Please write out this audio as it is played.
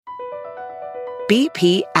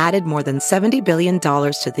BP added more than $70 billion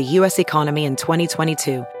to the U.S. economy in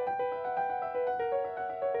 2022.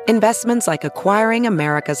 Investments like acquiring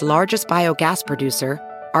America's largest biogas producer,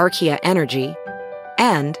 Archaea Energy,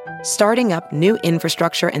 and starting up new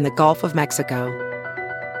infrastructure in the Gulf of Mexico.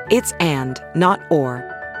 It's and, not or.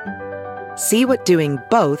 See what doing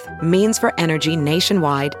both means for energy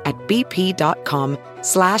nationwide at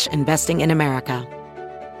bp.com/investing in America.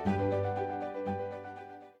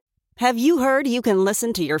 Have you heard you can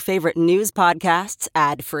listen to your favorite news podcasts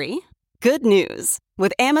ad-free? Good news.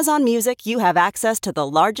 With Amazon Music, you have access to the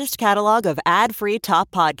largest catalog of ad-free top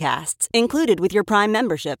podcasts included with your Prime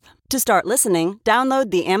membership. To start listening, download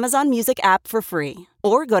the Amazon Music app for free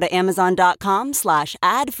or go to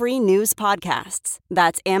amazon.com/ad-free news podcasts.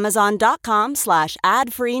 That's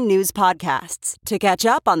amazon.com/ad-free news podcasts to catch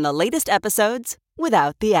up on the latest episodes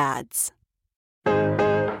without the ads.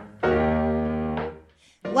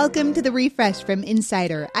 Welcome to The Refresh from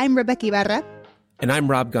Insider. I'm Rebecca Ibarra. And I'm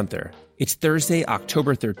Rob Gunther. It's Thursday,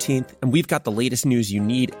 October 13th, and we've got the latest news you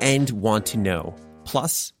need and want to know.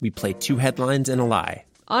 Plus, we play two headlines and a lie.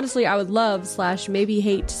 Honestly, I would love / maybe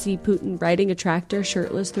hate to see Putin riding a tractor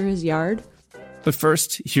shirtless through his yard. But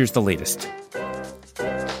first, here's the latest.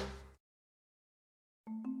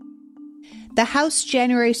 The House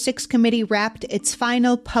January 6 committee wrapped its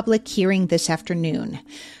final public hearing this afternoon.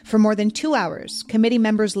 For more than 2 hours, committee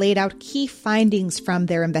members laid out key findings from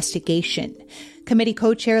their investigation. Committee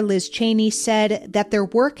co-chair Liz Cheney said that their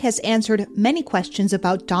work has answered many questions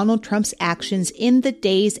about Donald Trump's actions in the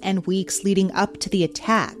days and weeks leading up to the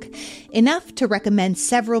attack, enough to recommend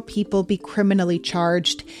several people be criminally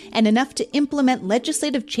charged, and enough to implement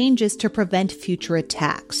legislative changes to prevent future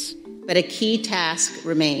attacks. But a key task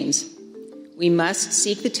remains. We must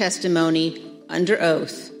seek the testimony under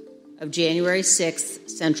oath of January 6th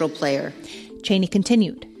central player. Cheney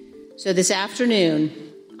continued. So this afternoon,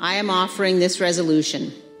 I am offering this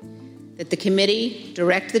resolution that the committee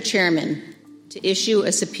direct the chairman to issue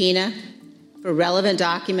a subpoena for relevant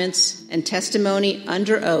documents and testimony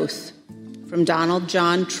under oath from Donald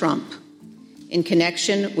John Trump in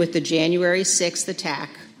connection with the January 6th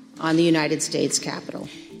attack on the United States Capitol.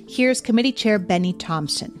 Here's Committee Chair Benny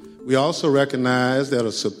Thompson. We also recognize that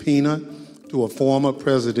a subpoena to a former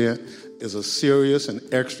president is a serious and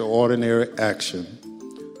extraordinary action.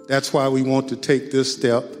 That's why we want to take this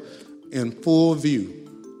step in full view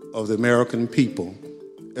of the American people,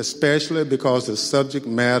 especially because the subject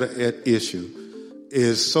matter at issue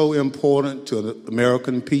is so important to the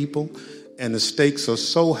American people and the stakes are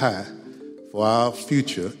so high for our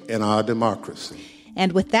future and our democracy.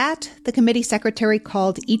 And with that, the committee secretary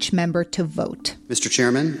called each member to vote. Mr.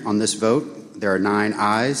 Chairman, on this vote, there are 9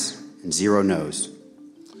 ayes and 0 noes.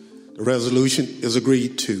 The resolution is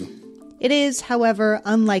agreed to. It is, however,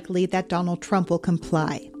 unlikely that Donald Trump will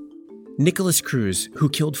comply. Nicholas Cruz, who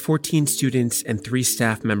killed 14 students and 3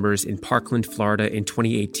 staff members in Parkland, Florida in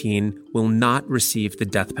 2018, will not receive the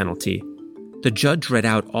death penalty. The judge read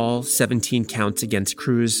out all 17 counts against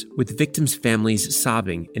Cruz, with victims' families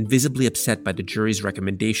sobbing and visibly upset by the jury's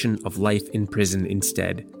recommendation of life in prison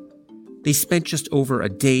instead. They spent just over a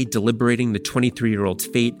day deliberating the 23-year-old's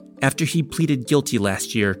fate after he pleaded guilty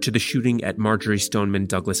last year to the shooting at Marjory Stoneman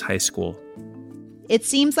Douglas High School. It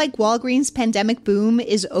seems like Walgreens' pandemic boom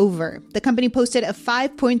is over. The company posted a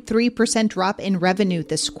 5.3% drop in revenue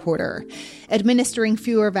this quarter. Administering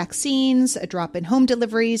fewer vaccines, a drop in home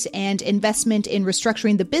deliveries, and investment in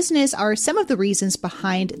restructuring the business are some of the reasons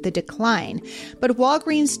behind the decline. But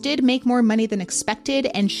Walgreens did make more money than expected,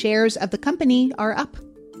 and shares of the company are up.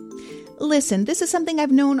 Listen, this is something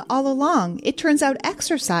I've known all along. It turns out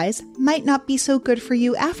exercise might not be so good for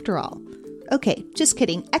you after all. Okay, just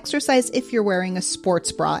kidding. Exercise if you're wearing a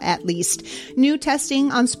sports bra, at least. New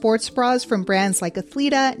testing on sports bras from brands like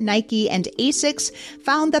Athleta, Nike, and Asics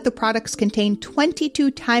found that the products contain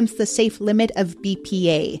 22 times the safe limit of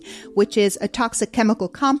BPA, which is a toxic chemical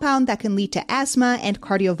compound that can lead to asthma and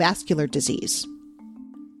cardiovascular disease.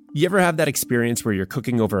 You ever have that experience where you're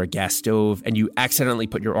cooking over a gas stove and you accidentally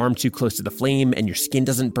put your arm too close to the flame and your skin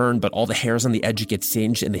doesn't burn, but all the hairs on the edge get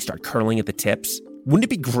singed and they start curling at the tips? Wouldn't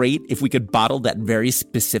it be great if we could bottle that very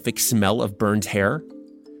specific smell of burned hair?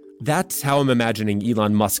 That's how I'm imagining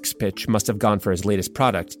Elon Musk's pitch must have gone for his latest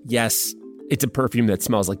product. Yes, it's a perfume that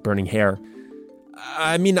smells like burning hair.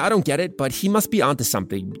 I mean, I don't get it, but he must be onto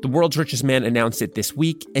something. The world's richest man announced it this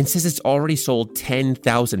week and says it's already sold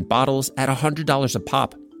 10,000 bottles at $100 a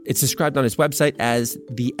pop. It's described on his website as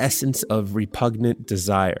the essence of repugnant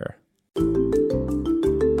desire.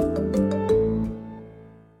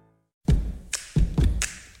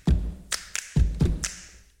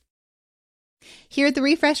 Here at The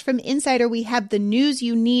Refresh from Insider, we have the news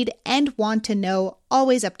you need and want to know,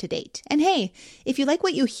 always up to date. And hey, if you like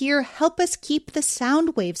what you hear, help us keep the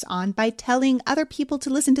sound waves on by telling other people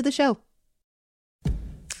to listen to the show.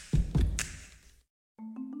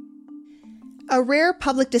 A rare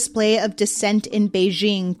public display of dissent in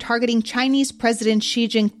Beijing targeting Chinese President Xi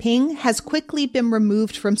Jinping has quickly been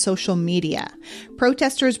removed from social media.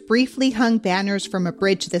 Protesters briefly hung banners from a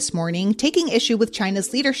bridge this morning, taking issue with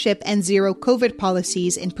China's leadership and zero COVID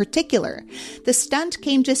policies in particular. The stunt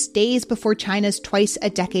came just days before China's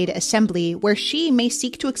twice-a-decade assembly, where Xi may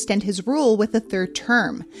seek to extend his rule with a third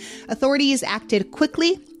term. Authorities acted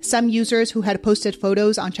quickly. Some users who had posted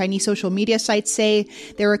photos on Chinese social media sites say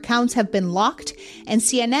their accounts have been locked, and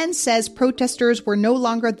CNN says protesters were no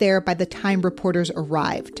longer there by the time reporters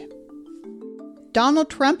arrived. Donald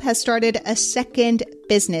Trump has started a second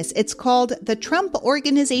business. It's called the Trump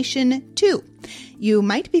Organization 2. You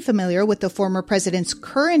might be familiar with the former president's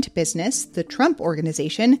current business, the Trump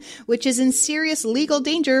Organization, which is in serious legal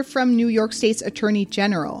danger from New York State's Attorney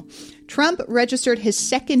General. Trump registered his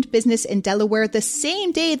second business in Delaware the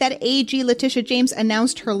same day that AG Letitia James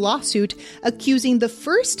announced her lawsuit accusing the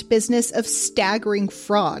first business of staggering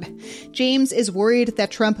fraud. James is worried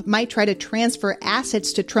that Trump might try to transfer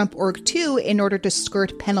assets to Trump Org 2 in order to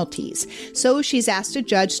skirt penalties. So she's asked a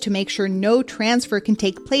judge to make sure no transfer can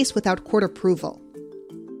take place without court approval.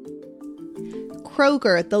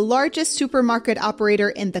 Kroger, the largest supermarket operator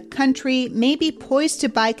in the country, may be poised to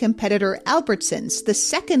buy competitor Albertsons, the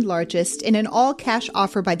second largest, in an all-cash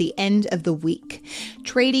offer by the end of the week.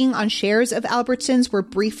 Trading on shares of Albertsons were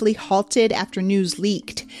briefly halted after news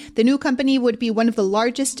leaked. The new company would be one of the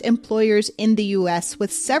largest employers in the U.S.,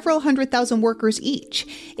 with several 100,000 workers each.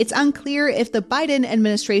 It's unclear if the Biden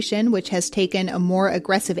administration, which has taken a more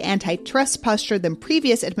aggressive antitrust posture than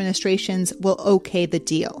previous administrations, will okay the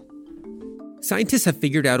deal. Scientists have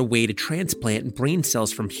figured out a way to transplant brain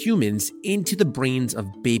cells from humans into the brains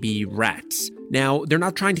of baby rats. Now, they're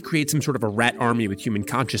not trying to create some sort of a rat army with human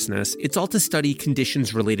consciousness. It's all to study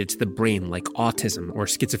conditions related to the brain, like autism or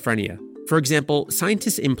schizophrenia. For example,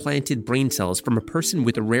 scientists implanted brain cells from a person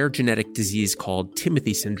with a rare genetic disease called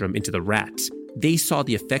Timothy syndrome into the rats. They saw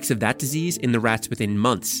the effects of that disease in the rats within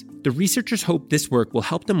months. The researchers hope this work will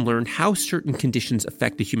help them learn how certain conditions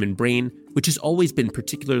affect the human brain, which has always been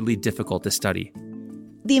particularly difficult to study.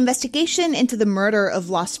 The investigation into the murder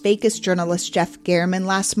of Las Vegas journalist Jeff German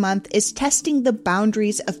last month is testing the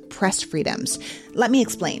boundaries of press freedoms. Let me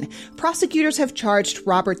explain. Prosecutors have charged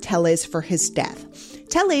Robert Tellez for his death.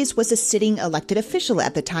 Tellez was a sitting elected official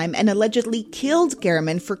at the time and allegedly killed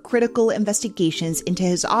German for critical investigations into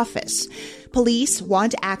his office. Police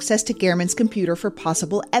want access to German's computer for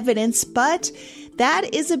possible evidence, but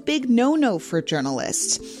that is a big no-no for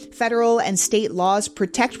journalists. Federal and state laws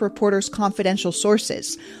protect reporters' confidential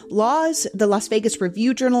sources. Laws, the Las Vegas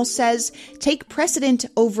Review-Journal says, take precedent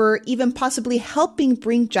over even possibly helping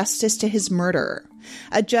bring justice to his murderer.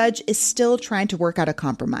 A judge is still trying to work out a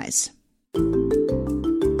compromise.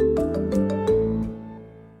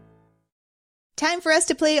 Time for us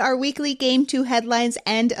to play our weekly game, 2 Headlines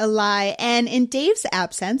and a Lie. And in Dave's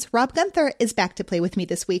absence, Rob Gunther is back to play with me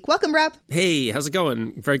this week. Welcome, Rob. Hey, how's it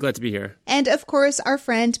going? Very glad to be here. And of course, our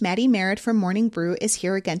friend Maddie Merritt from Morning Brew is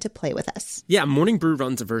here again to play with us. Yeah, Morning Brew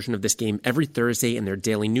runs a version of this game every Thursday in their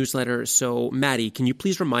daily newsletter. So, Maddie, can you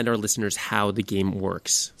please remind our listeners how the game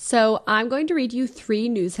works? So I'm going to read you 3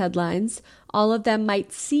 news headlines. All of them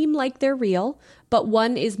might seem like they're real, but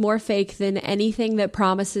one is more fake than anything that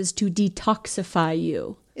promises to detoxify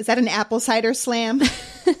you. Is that an apple cider slam?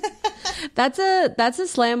 That's a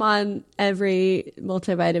slam on every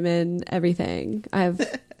multivitamin, everything. I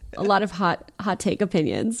have a lot of hot take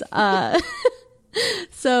opinions.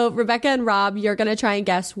 So Rebecca and Rob, you're going to try and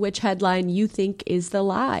guess which headline you think is the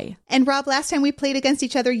lie. And Rob, last time we played against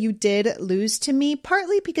each other, you did lose to me,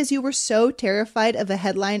 partly because you were so terrified of a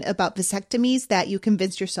headline about vasectomies that you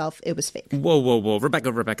convinced yourself it was fake. Whoa.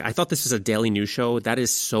 Rebecca, I thought this was a daily news show. That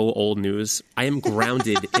is so old news. I am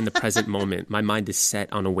grounded in the present moment. My mind is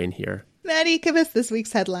set on a win here. Maddie, give us this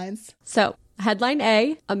week's headlines. So, headline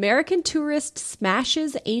A, American tourist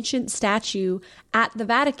smashes ancient statue at the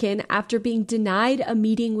Vatican after being denied a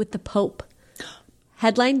meeting with the Pope.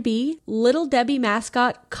 Headline B, Little Debbie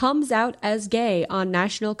mascot comes out as gay on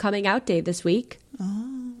National Coming Out Day this week.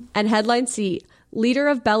 Oh. And headline C, leader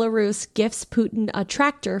of Belarus gifts Putin a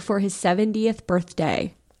tractor for his 70th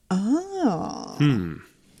birthday. Oh.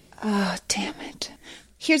 Oh, damn it.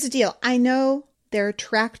 Here's the deal. I know there are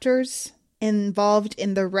tractors involved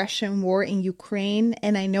in the Russian war in Ukraine,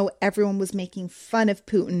 and I know everyone was making fun of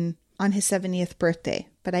Putin on his 70th birthday,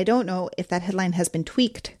 but I don't know if that headline has been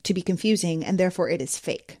tweaked to be confusing and therefore it is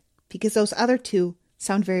fake, because those other two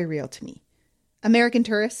sound very real to me. American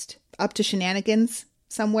tourist, up to shenanigans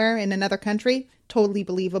somewhere in another country, totally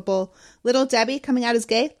believable. Little Debbie coming out as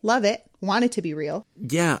gay, love it, want it to be real.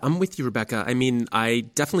 Yeah, I'm with you, Rebecca. I mean, I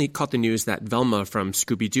definitely caught the news that Velma from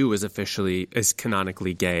Scooby-Doo is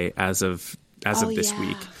canonically gay as of this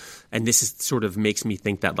week. And sort of makes me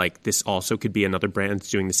think that, like, this also could be another brand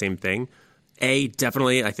doing the same thing. A,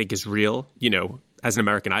 definitely, I think is real. You know, as an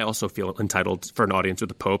American, I also feel entitled for an audience with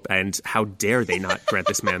the Pope. And how dare they not grant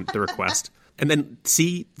this man the request? And then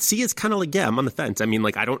C is kind of like, yeah, I'm on the fence. I mean,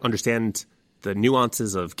 like, I don't understand the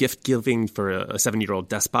nuances of gift giving for a 70-year-old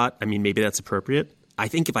despot. I mean, maybe that's appropriate. I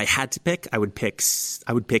think if I had to pick, I would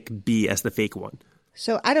pick B as the fake one.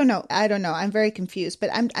 So I don't know. I'm very confused, but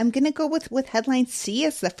I'm going to go with headline C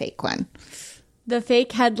as the fake one. The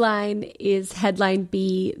fake headline is headline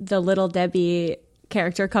B, the Little Debbie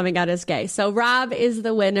character coming out as gay. So Rob is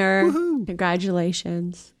the winner. Woohoo.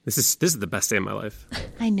 Congratulations. This is the best day of my life.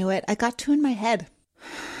 I knew it. I got two in my head.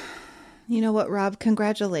 You know what, Rob?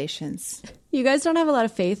 Congratulations. You guys don't have a lot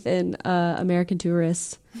of faith in American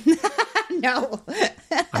tourists. No.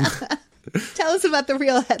 Tell us about the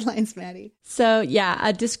real headlines, Maddie. So, yeah,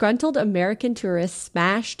 a disgruntled American tourist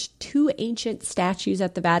smashed 2 ancient statues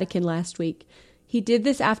at the Vatican last week. He did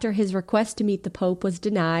this after his request to meet the Pope was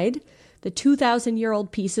denied. The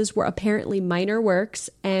 2,000-year-old pieces were apparently minor works,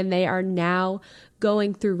 and they are now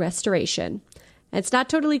going through restoration. It's not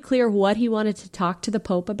totally clear what he wanted to talk to the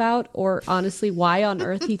Pope about, or honestly why on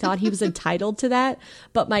earth he thought he was entitled to that,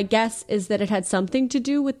 but my guess is that it had something to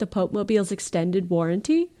do with the Pope-mobile's extended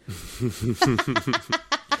warranty.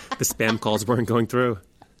 The spam calls weren't going through.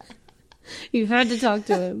 You had to talk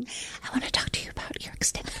to him. I want to talk to you about your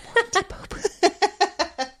extended warranty, Pope.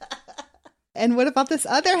 And what about this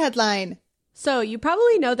other headline? So you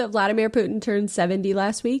probably know that Vladimir Putin turned 70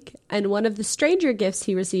 last week, and one of the stranger gifts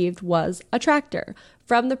he received was a tractor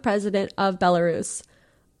from the president of Belarus.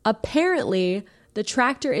 Apparently, the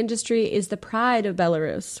tractor industry is the pride of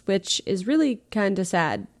Belarus, which is really kind of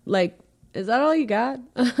sad. Like, is that all you got?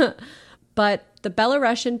 But the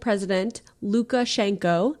Belarusian president,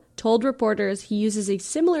 Lukashenko, told reporters he uses a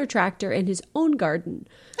similar tractor in his own garden.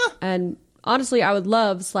 And honestly, I would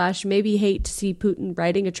love / maybe hate to see Putin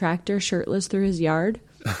riding a tractor shirtless through his yard.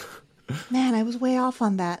 Man, I was way off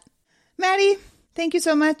on that. Maddie, thank you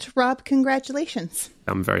so much. Rob, congratulations.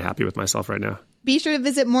 I'm very happy with myself right now. Be sure to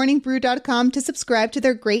visit morningbrew.com to subscribe to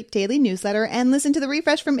their great daily newsletter and listen to the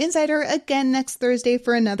refresh from Insider again next Thursday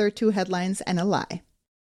for another 2 headlines and a lie.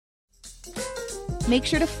 Make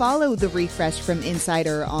sure to follow the refresh from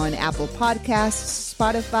Insider on Apple Podcasts,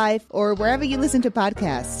 Spotify, or wherever you listen to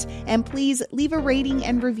podcasts. And please leave a rating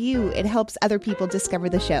and review. It helps other people discover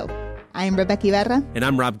the show. I'm Rebecca Ibarra. And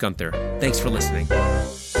I'm Rob Gunther. Thanks for listening.